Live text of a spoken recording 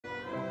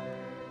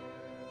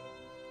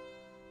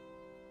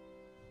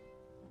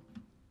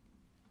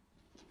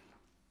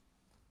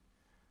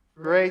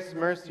Grace,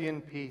 mercy,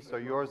 and peace are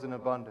yours in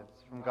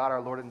abundance from God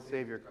our Lord and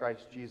Savior,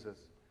 Christ Jesus.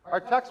 Our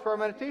text for our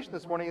meditation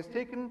this morning is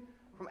taken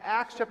from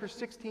Acts chapter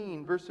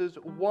 16, verses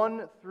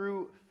 1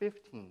 through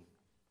 15.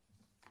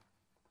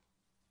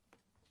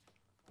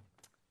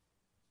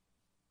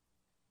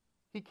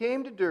 He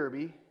came to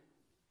Derbe,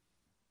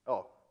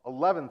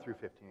 11 through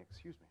 15,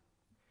 excuse me.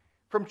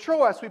 From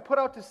Troas we put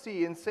out to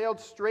sea and sailed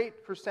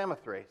straight for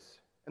Samothrace,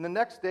 and the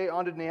next day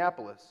on to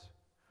Neapolis.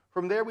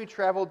 From there we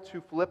traveled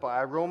to Philippi,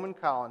 a Roman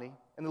colony,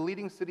 and the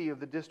leading city of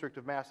the district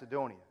of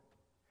Macedonia.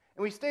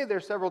 And we stayed there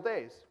several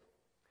days.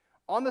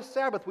 On the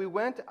Sabbath we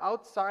went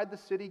outside the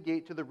city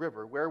gate to the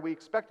river, where we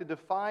expected to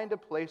find a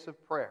place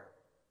of prayer.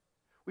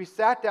 We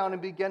sat down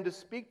and began to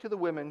speak to the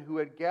women who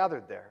had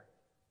gathered there.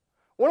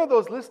 One of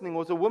those listening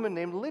was a woman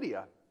named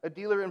Lydia, a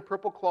dealer in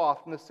purple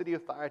cloth from the city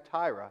of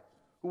Thyatira,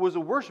 who was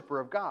a worshiper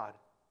of God.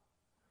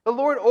 The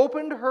Lord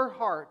opened her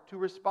heart to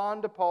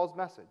respond to Paul's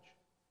message.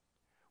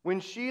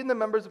 When she and the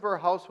members of her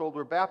household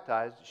were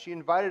baptized, she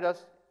invited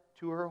us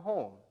to her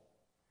home.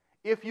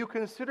 "If you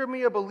consider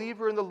me a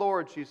believer in the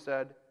Lord," she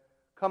said,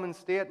 "come and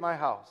stay at my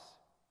house."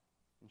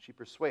 And she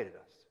persuaded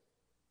us.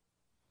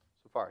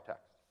 So far, our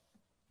text.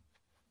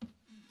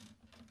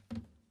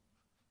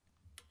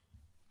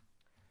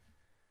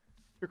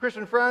 Your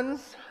Christian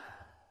friends,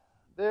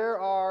 there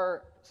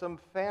are some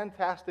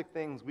fantastic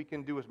things we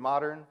can do with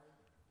modern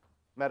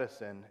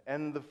medicine.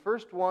 And the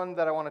first one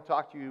that I want to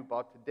talk to you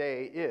about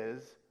today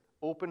is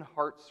open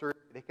heart surgery.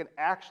 They can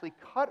actually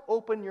cut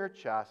open your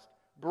chest,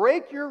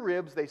 break your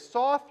ribs, they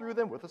saw through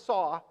them with a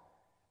saw,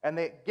 and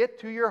they get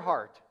to your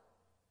heart,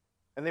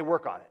 and they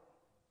work on it.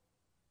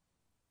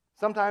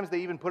 Sometimes they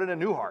even put in a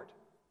new heart.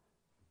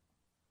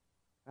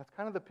 That's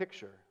kind of the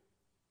picture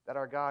that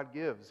our God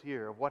gives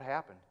here of what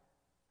happened.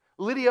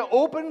 Lydia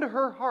opened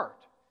her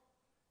heart.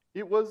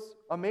 It was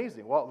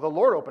amazing. Well, the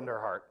Lord opened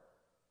her heart.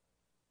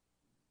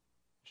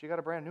 She got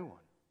a brand new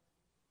one.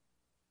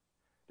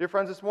 Dear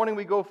friends, this morning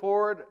we go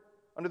forward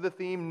under the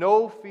theme,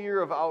 No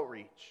Fear of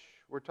Outreach.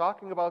 We're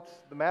talking about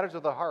the matters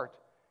of the heart,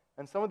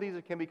 and some of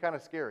these can be kind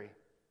of scary.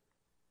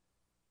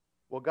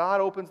 Well,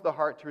 God opens the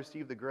heart to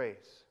receive the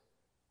grace.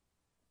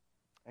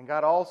 And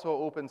God also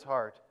opens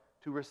heart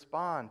to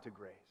respond to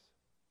grace.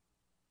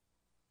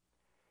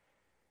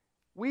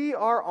 We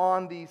are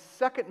on the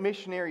second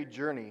missionary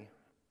journey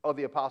of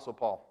the Apostle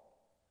Paul.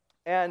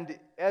 And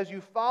as you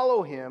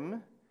follow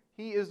him,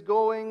 he is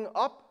going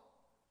up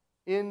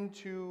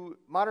into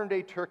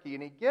modern-day Turkey,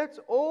 and he gets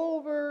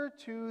over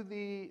to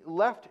the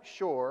left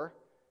shore,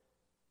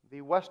 the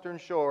western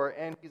shore,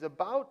 and he's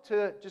about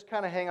to just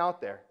kind of hang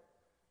out there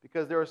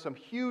because there are some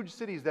huge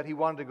cities that he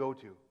wanted to go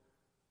to.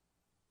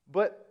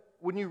 But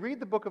when you read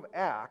the book of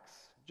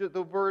Acts,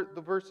 the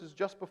verses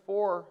just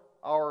before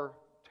our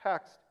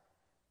text,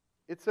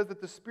 it says that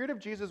the Spirit of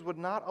Jesus would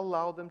not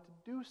allow them to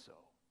do so.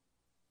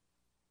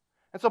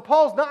 And so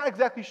Paul's not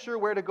exactly sure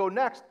where to go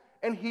next,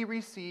 and he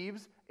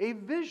receives a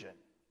vision.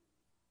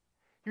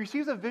 He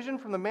receives a vision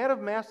from the man of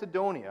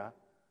Macedonia,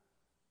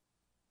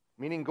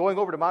 meaning going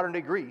over to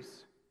modern-day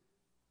Greece,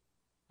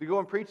 to go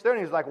and preach there,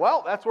 and he's like,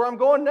 well, that's where I'm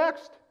going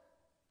next.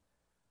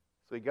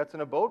 So he gets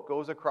in a boat,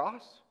 goes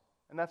across,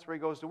 and that's where he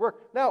goes to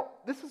work. Now,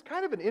 this is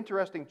kind of an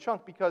interesting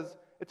chunk because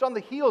it's on the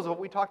heels of what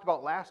we talked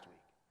about last week.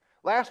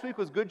 Last week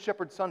was Good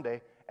Shepherd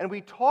Sunday, and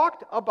we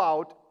talked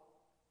about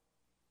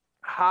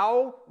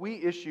how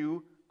we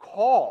issue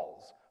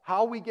calls,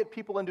 how we get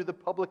people into the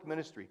public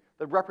ministry,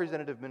 the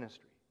representative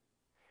ministry.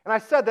 And I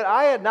said that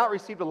I had not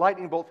received a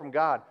lightning bolt from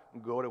God.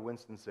 Go to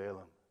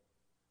Winston-Salem.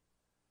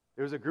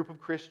 There was a group of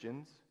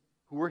Christians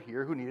who were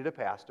here who needed a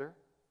pastor,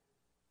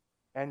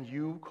 and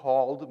you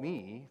called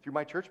me through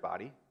my church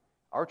body,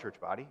 our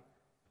church body,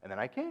 and then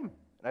I came,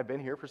 and I've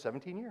been here for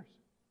 17 years.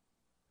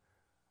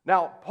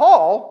 Now,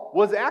 Paul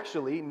was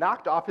actually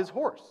knocked off his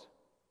horse.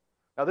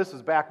 Now, this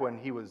is back when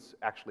he was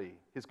actually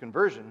his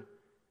conversion,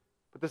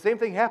 but the same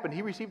thing happened.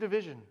 He received a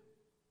vision.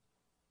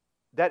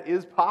 That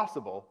is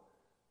possible.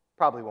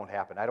 Probably won't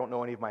happen. I don't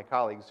know any of my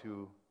colleagues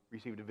who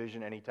received a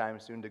vision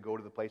anytime soon to go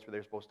to the place where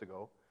they're supposed to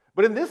go.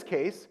 But in this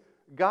case,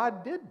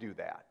 God did do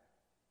that,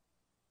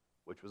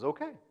 which was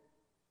okay.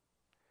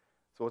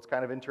 So it's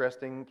kind of an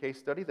interesting case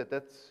study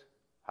that's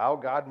how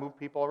God moved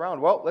people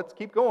around. Well, let's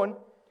keep going.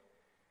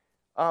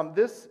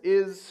 This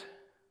is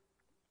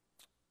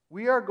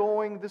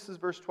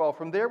verse 12.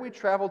 From there we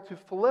traveled to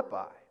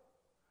Philippi,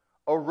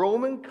 a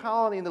Roman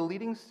colony in the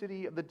leading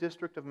city of the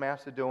district of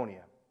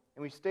Macedonia.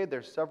 And we stayed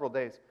there several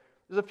days.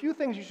 There's a few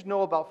things you should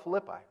know about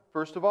Philippi.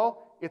 First of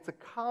all, it's a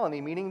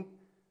colony, meaning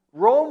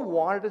Rome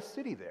wanted a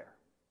city there.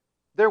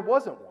 There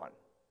wasn't one.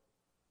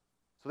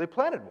 So they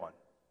planted one.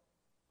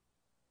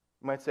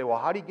 You might say, well,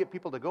 how do you get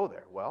people to go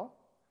there? Well,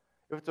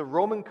 if it's a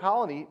Roman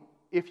colony,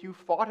 if you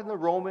fought in the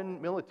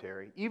Roman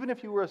military, even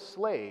if you were a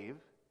slave,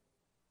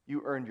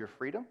 you earned your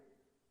freedom,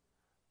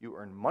 you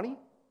earned money,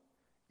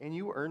 and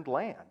you earned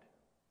land.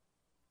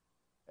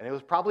 And it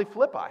was probably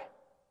Philippi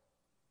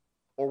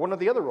or one of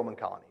the other Roman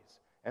colonies.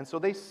 And so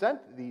they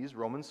sent these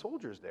Roman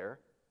soldiers there.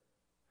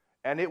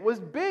 And it was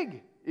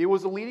big. It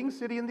was a leading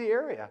city in the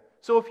area.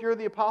 So if you're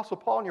the Apostle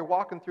Paul and you're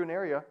walking through an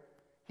area,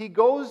 he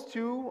goes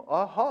to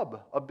a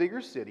hub, a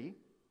bigger city,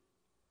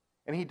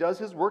 and he does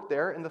his work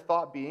there, and the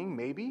thought being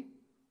maybe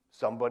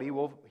somebody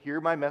will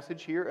hear my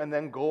message here and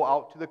then go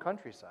out to the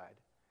countryside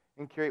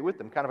and carry it with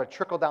them, kind of a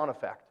trickle-down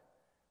effect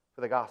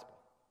for the gospel.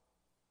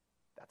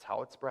 That's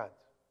how it spreads.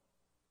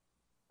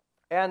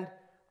 And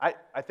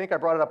I think I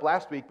brought it up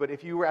last week, but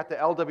if you were at the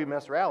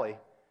LWMS rally,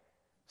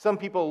 some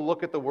people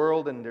look at the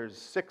world and there's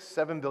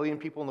 6-7 billion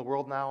people in the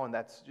world now, and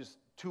that's just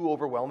too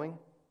overwhelming.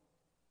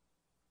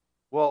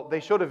 Well, they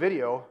showed a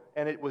video,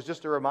 and it was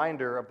just a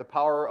reminder of the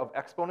power of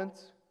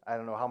exponents. I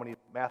don't know how many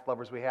math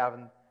lovers we have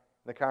in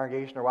the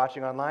congregation or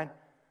watching online.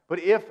 But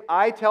if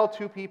I tell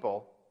 2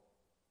 people,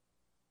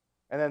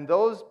 and then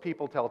those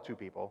people tell 2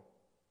 people,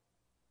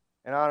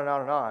 and on and on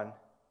and on,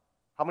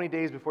 how many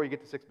days before you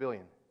get to 6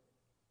 billion?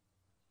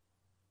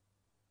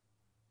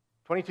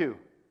 22.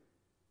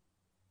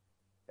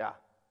 Yeah.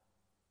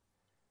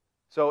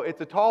 So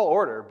it's a tall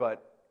order,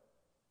 but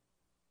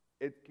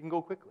it can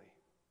go quickly.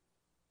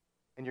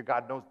 And your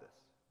God knows this.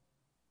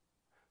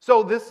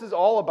 So this is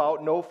all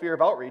about no fear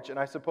of outreach, and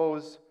I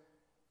suppose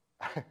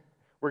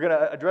we're going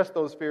to address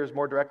those fears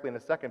more directly in a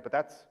second,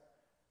 but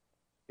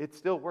it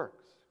still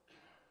works.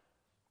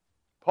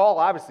 Paul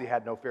obviously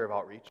had no fear of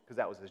outreach because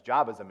that was his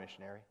job as a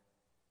missionary.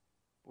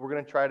 We're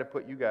going to try to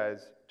put you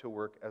guys to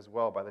work as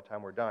well by the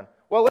time we're done.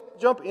 Well, let's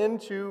jump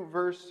into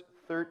verse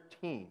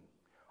 13.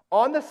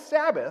 On the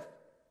Sabbath,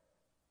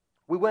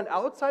 we went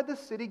outside the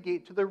city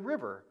gate to the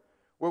river,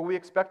 where we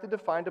expected to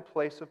find a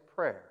place of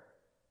prayer.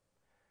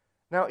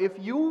 Now, if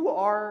you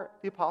are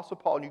the Apostle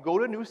Paul and you go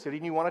to a new city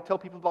and you want to tell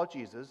people about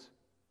Jesus,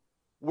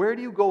 where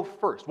do you go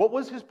first? What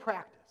was his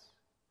practice?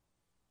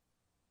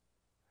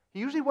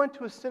 He usually went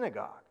to a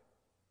synagogue.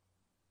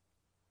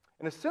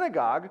 And a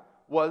synagogue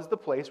was the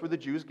place where the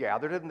Jews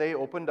gathered and they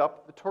opened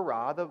up the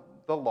Torah,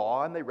 the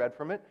law, and they read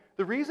from it.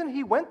 The reason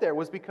he went there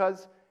was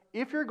because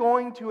if you're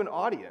going to an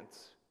audience,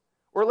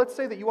 or let's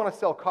say that you want to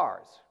sell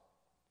cars,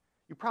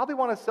 you probably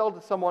want to sell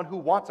to someone who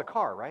wants a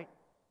car, right?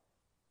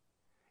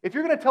 If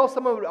you're going to tell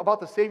someone about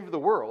the Savior of the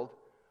world,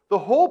 the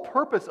whole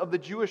purpose of the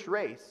Jewish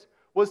race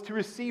was to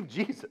receive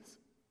Jesus.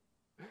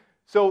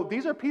 So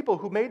these are people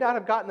who may not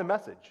have gotten the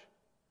message.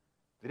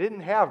 They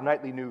didn't have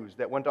nightly news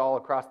that went all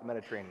across the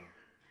Mediterranean.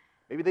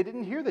 Maybe they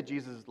didn't hear that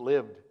Jesus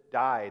lived,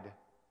 died.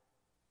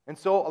 And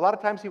so a lot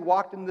of times he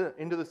walked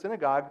into the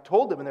synagogue,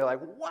 told them, and they're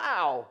like,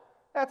 wow,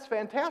 that's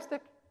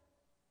fantastic.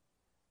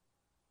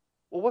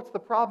 Well, what's the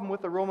problem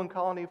with the Roman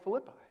colony of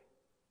Philippi?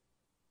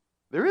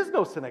 There is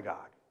no synagogue.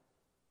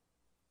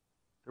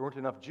 There weren't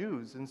enough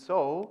Jews, and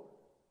so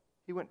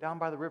he went down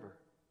by the river.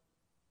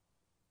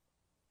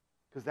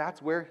 Because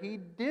that's where he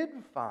did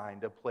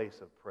find a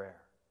place of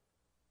prayer.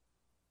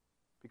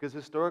 Because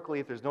historically,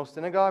 if there's no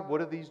synagogue, what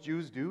do these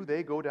Jews do?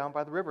 They go down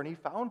by the river, and he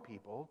found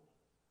people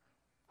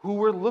who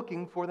were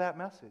looking for that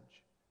message.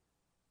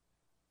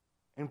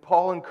 And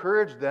Paul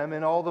encouraged them,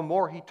 and all the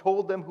more, he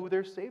told them who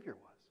their Savior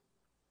was.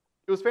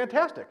 It was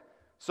fantastic.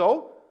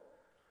 So,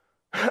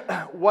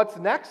 what's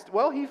next?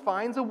 Well, he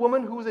finds a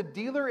woman who was a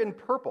dealer in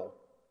purple.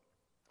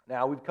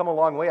 Now, we've come a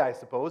long way, I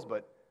suppose,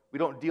 but we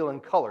don't deal in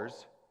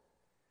colors.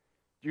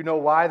 Do you know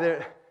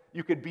why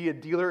you could be a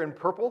dealer in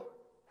purple?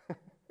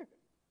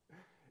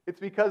 It's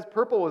because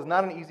purple was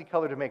not an easy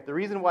color to make. The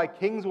reason why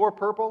kings wore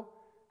purple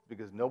is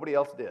because nobody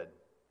else did.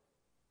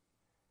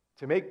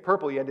 To make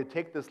purple, you had to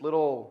take this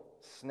little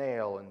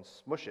snail and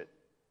smush it,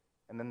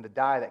 and then the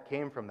dye that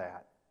came from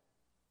that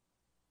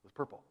was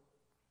purple.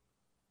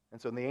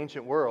 And so in the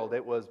ancient world,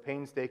 it was a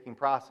painstaking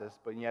process,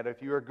 but yet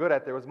if you were good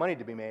at it, there was money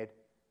to be made.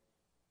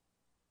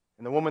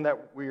 And the woman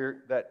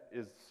that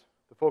is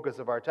the focus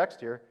of our text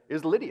here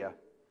is Lydia.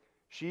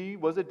 She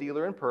was a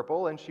dealer in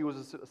purple, and she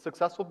was a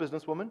successful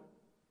businesswoman,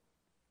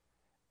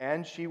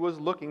 and she was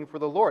looking for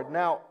the Lord.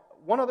 Now,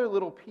 one other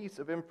little piece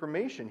of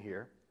information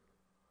here.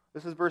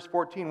 This is verse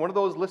 14. One of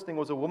those listening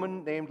was a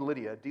woman named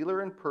Lydia,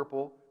 dealer in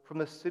purple from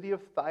the city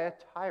of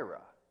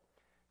Thyatira.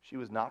 She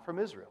was not from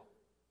Israel.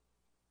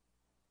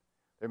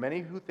 There are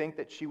many who think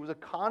that she was a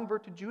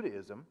convert to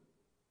Judaism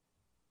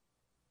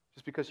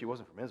just because she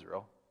wasn't from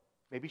Israel.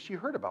 Maybe she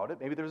heard about it.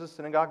 Maybe there was a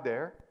synagogue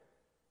there.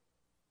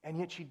 And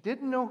yet she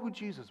didn't know who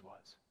Jesus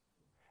was.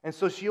 And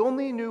so she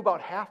only knew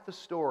about half the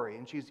story,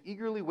 and she's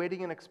eagerly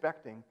waiting and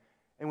expecting.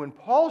 And when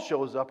Paul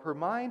shows up, her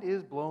mind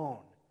is blown,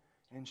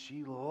 and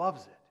she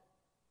loves it.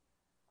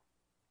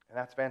 And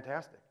that's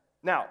fantastic.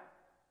 Now,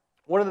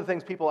 one of the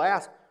things people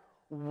ask,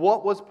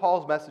 what was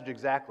Paul's message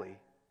exactly?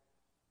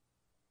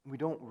 We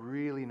don't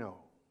really know.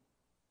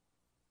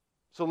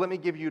 So let me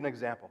give you an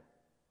example.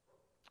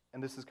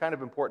 And this is kind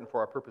of important for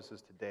our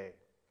purposes today,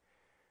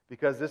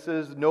 because this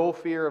is No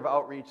Fear of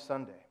Outreach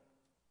Sunday.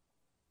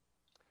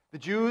 The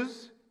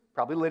Jews,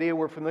 probably Lydia,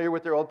 were familiar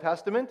with their Old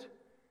Testament,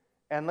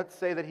 and let's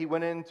say that he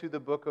went into the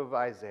book of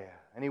Isaiah,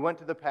 and he went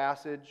to the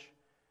passage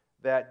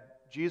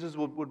that Jesus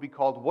would be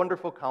called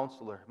Wonderful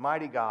Counselor,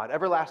 Mighty God,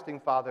 Everlasting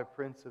Father,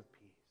 Prince of Peace.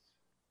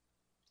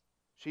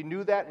 She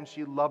knew that, and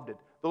she loved it.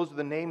 Those are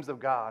the names of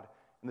God,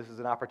 and this is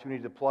an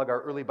opportunity to plug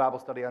our early Bible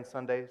study on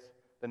Sundays,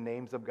 the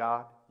names of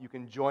God. You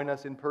can join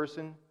us in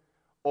person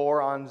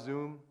or on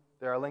Zoom.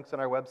 There are links on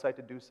our website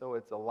to do so.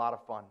 It's a lot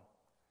of fun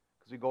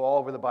because we go all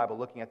over the Bible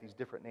looking at these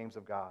different names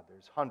of God.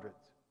 There's hundreds.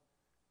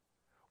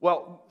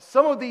 Well,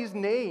 some of these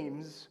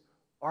names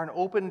are an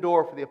open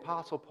door for the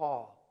Apostle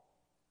Paul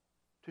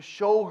to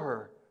show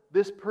her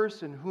this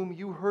person whom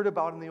you heard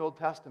about in the Old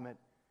Testament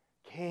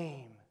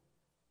came.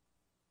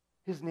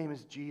 His name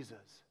is Jesus.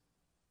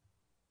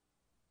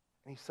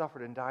 And he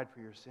suffered and died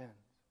for your sins.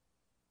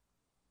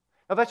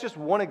 Now, that's just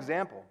one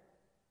example.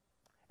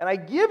 And I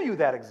give you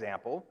that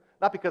example,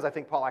 not because I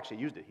think Paul actually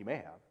used it, he may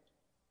have,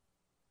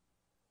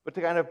 but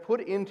to kind of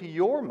put into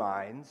your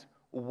minds,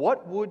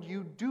 what would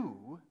you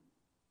do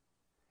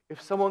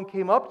if someone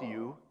came up to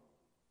you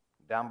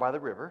down by the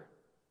river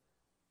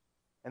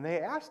and they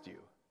asked you,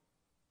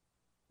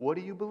 what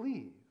do you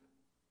believe?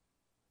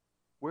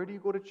 Where do you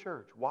go to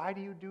church? Why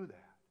do you do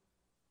that?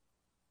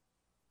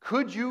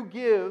 Could you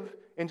give,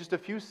 in just a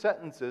few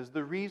sentences,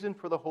 the reason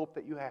for the hope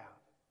that you have?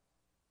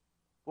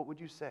 What would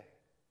you say?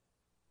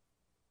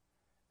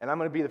 And I'm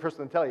going to be the first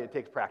one to tell you it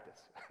takes practice.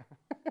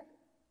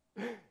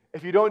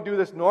 If you don't do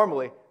this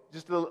normally,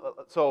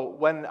 so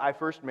when I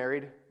first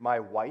married my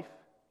wife,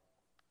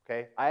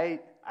 okay, I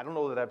don't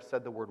know that I've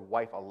said the word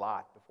wife a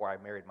lot before I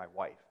married my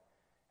wife.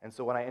 And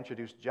so when I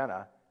introduced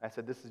Jenna, I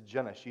said, this is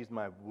Jenna, she's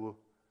my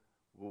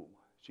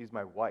she's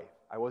my wife.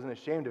 I wasn't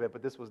ashamed of it,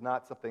 but this was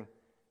not something,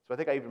 so I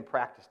think I even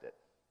practiced it.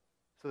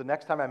 So the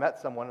next time I met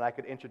someone and I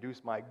could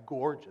introduce my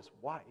gorgeous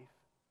wife,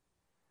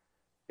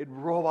 it'd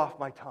roll off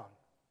my tongue.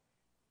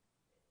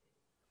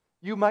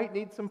 You might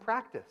need some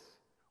practice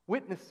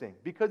witnessing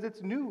because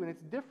it's new and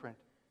it's different.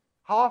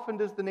 How often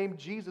does the name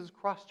Jesus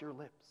cross your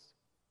lips?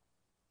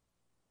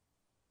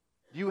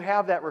 Do you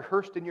have that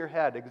rehearsed in your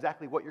head,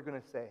 exactly what you're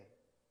going to say?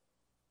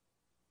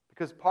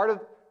 Because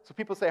so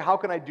people say, how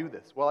can I do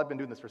this? Well, I've been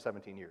doing this for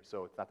 17 years,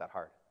 so it's not that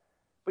hard.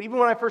 But even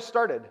when I first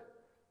started,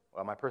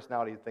 well, my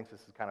personality thinks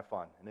this is kind of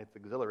fun, and it's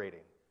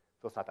exhilarating,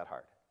 so it's not that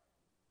hard.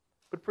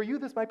 But for you,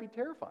 this might be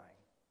terrifying.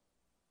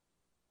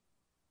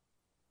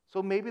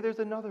 So maybe there's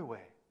another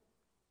way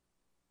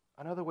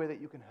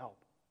that you can help.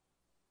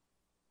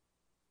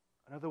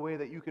 Another way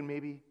that you can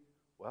maybe,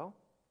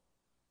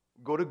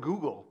 go to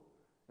Google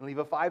and leave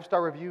a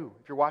 5-star review.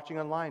 If you're watching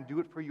online, do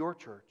it for your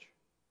church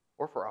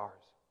or for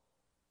ours.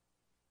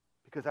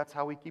 Because that's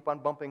how we keep on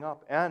bumping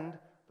up. And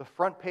the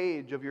front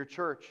page of your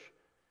church,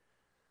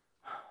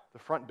 the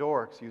front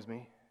door,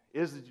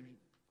 is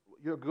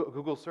your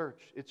Google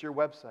search. It's your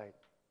website.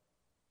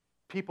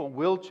 People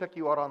will check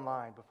you out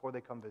online before they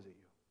come visit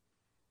you.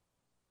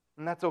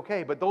 And that's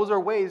okay. But those are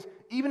ways,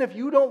 even if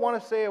you don't want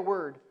to say a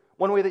word,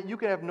 one way that you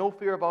can have no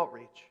fear of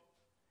outreach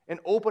and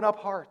open up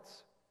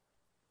hearts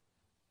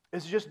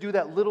is just do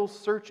that little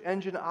search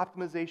engine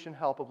optimization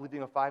help of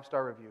leaving a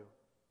 5-star review.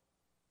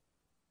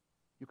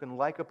 You can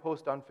like a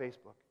post on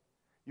Facebook.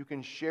 You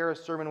can share a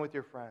sermon with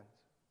your friends.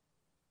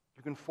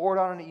 You can forward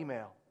on an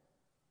email.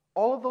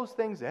 All of those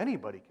things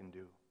anybody can do.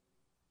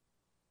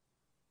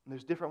 And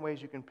there's different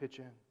ways you can pitch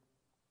in.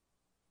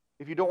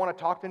 If you don't want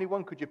to talk to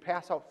anyone, could you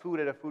pass out food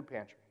at a food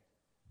pantry?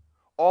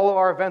 All of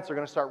our events are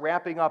going to start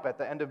wrapping up at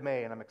the end of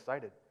May, and I'm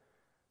excited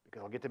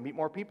because I'll get to meet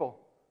more people.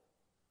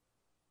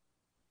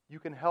 You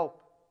can help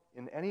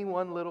in any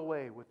one little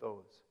way with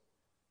those.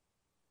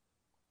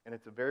 And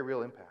it's a very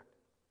real impact.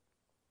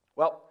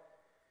 Well,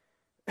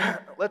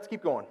 let's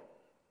keep going.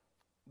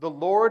 The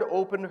Lord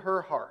opened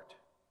her heart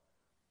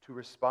to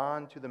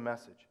respond to the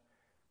message.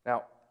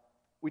 Now,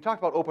 we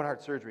talked about open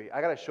heart surgery. I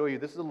got to show you,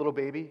 this is a little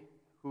baby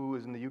who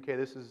is in the UK.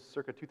 This is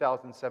circa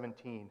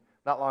 2017,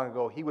 not long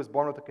ago. He was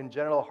born with a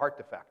congenital heart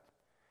defect.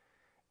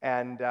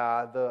 And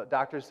the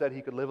doctors said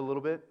he could live a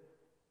little bit,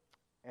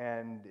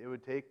 and it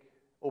would take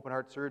open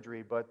heart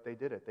surgery, but they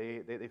did it.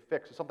 They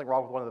fixed something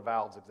wrong with one of the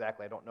valves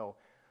exactly. I don't know.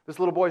 This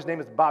little boy's name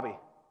is Bobby.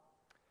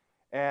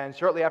 And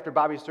shortly after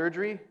Bobby's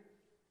surgery,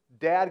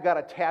 Dad got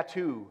a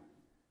tattoo.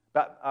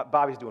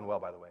 Bobby's doing well,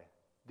 by the way.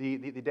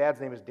 The dad's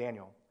name is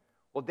Daniel.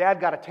 Well,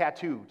 Dad got a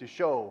tattoo to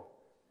show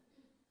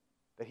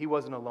that he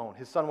wasn't alone.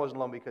 His son wasn't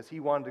alone because he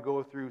wanted to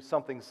go through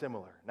something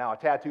similar. Now, a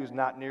tattoo is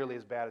not nearly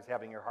as bad as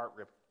having your heart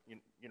ripped,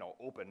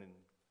 open and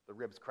the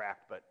ribs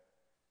cracked, but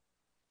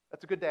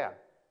that's a good dad.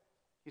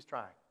 He's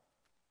trying.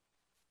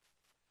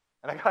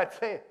 And I got to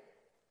say,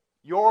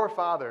 your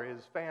father is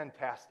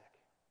fantastic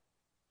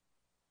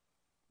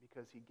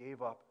because he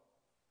gave up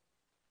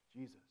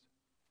Jesus.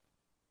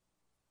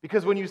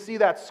 Because when you see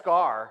that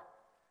scar,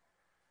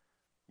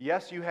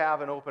 yes, you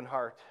have an open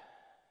heart,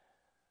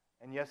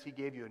 and yes, he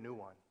gave you a new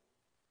one.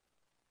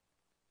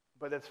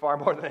 But it's far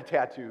more than a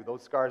tattoo,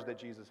 those scars that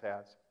Jesus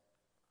has.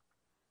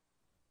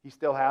 He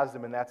still has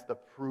them, and that's the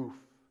proof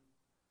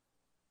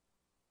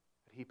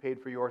that he paid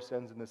for your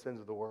sins and the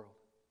sins of the world.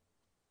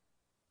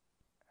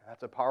 And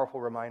that's a powerful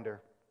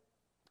reminder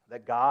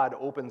that God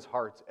opens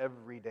hearts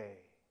every day.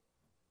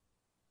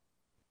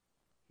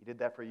 He did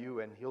that for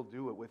you, and he'll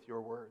do it with your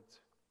words.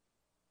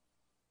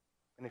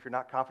 And if you're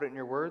not confident in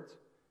your words,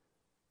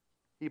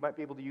 he might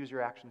be able to use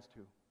your actions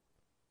too.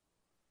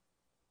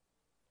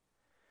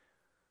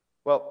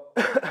 Well,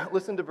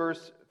 listen to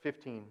verse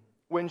 15.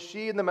 When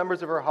she and the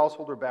members of her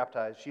household were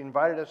baptized, she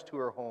invited us to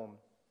her home.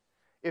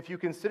 If you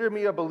consider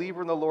me a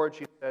believer in the Lord,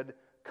 she said,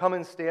 come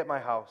and stay at my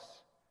house.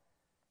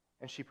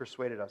 And she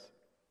persuaded us.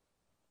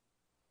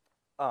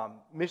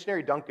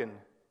 Missionary Duncan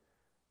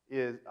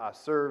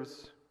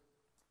serves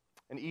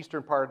an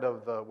eastern part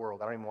of the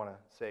world. I don't even want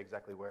to say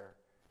exactly where.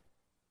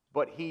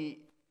 But he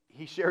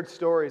shared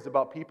stories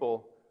about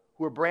people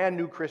who were brand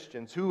new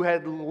Christians, who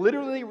had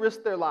literally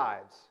risked their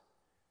lives.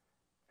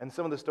 And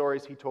some of the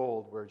stories he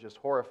told were just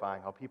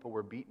horrifying, how people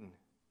were beaten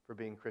for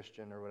being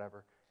Christian or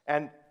whatever.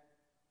 And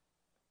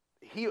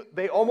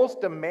they almost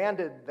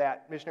demanded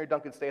that Missionary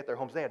Duncan stay at their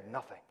homes. They had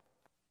nothing.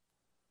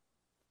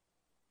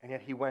 And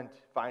yet he went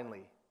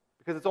finally,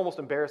 because it's almost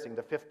embarrassing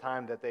the fifth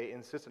time that they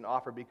insisted and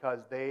offered, because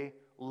they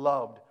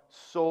loved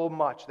so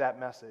much that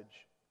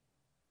message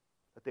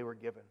that they were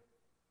given.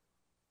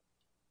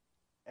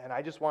 And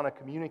I just want to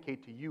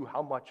communicate to you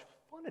how much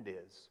fun it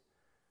is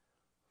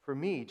for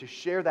me to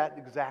share that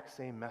exact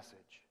same message.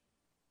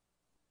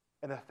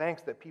 And the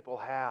thanks that people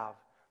have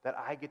that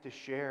I get to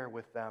share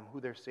with them who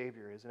their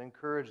Savior is and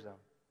encourage them.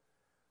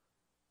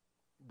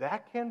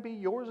 That can be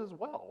yours as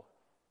well.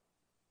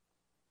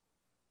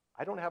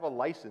 I don't have a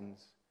license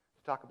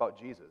to talk about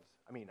Jesus.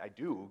 I mean, I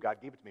do. God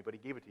gave it to me, but He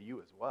gave it to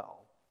you as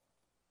well.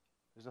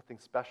 There's nothing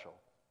special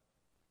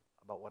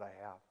about what I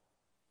have.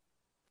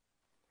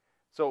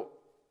 So,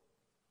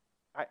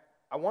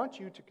 I want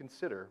you to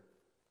consider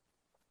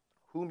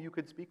whom you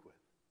could speak with.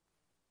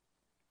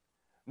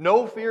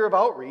 No fear of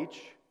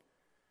outreach.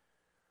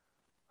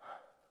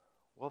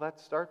 Well, that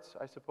starts,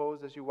 I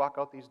suppose, as you walk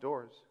out these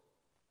doors.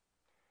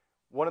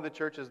 One of the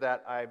churches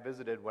that I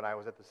visited when I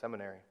was at the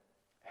seminary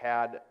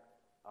had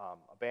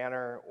a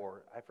banner,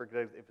 or I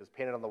forget if it was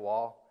painted on the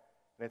wall,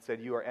 and it said,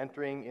 "You are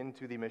entering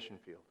into the mission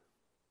field."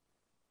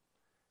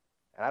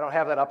 And I don't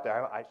have that up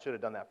there. I should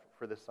have done that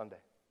for this Sunday.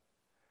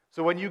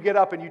 So when you get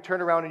up and you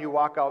turn around and you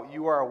walk out,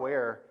 you are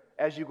aware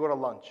as you go to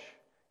lunch,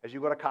 as you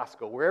go to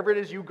Costco, wherever it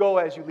is you go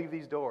as you leave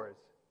these doors,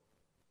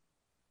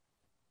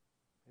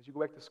 as you go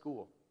back to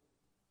school,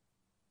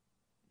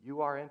 you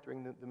are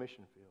entering the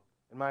mission field.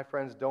 And my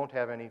friends, don't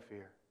have any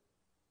fear.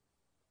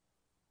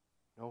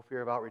 No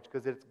fear of outreach,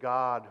 because it's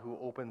God who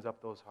opens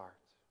up those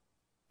hearts.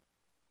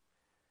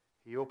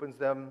 He opens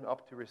them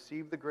up to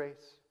receive the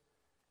grace.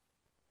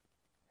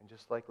 And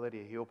just like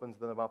Lydia, He opens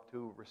them up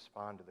to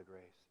respond to the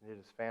grace. And it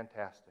is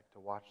fantastic to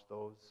watch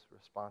those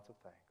responsive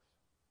thanks.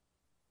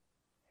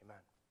 Amen.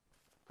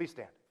 Please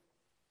stand.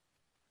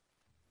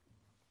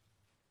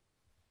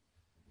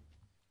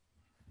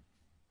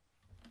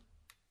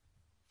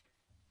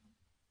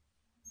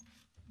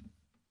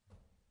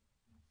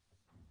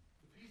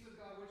 The peace of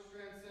God, which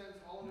transcends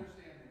all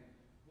understanding,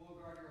 will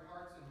guard your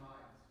hearts and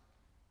minds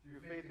through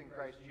your faith in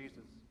Christ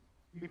Jesus.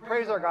 We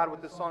praise our God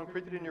with this song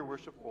printed in your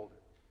worship folder.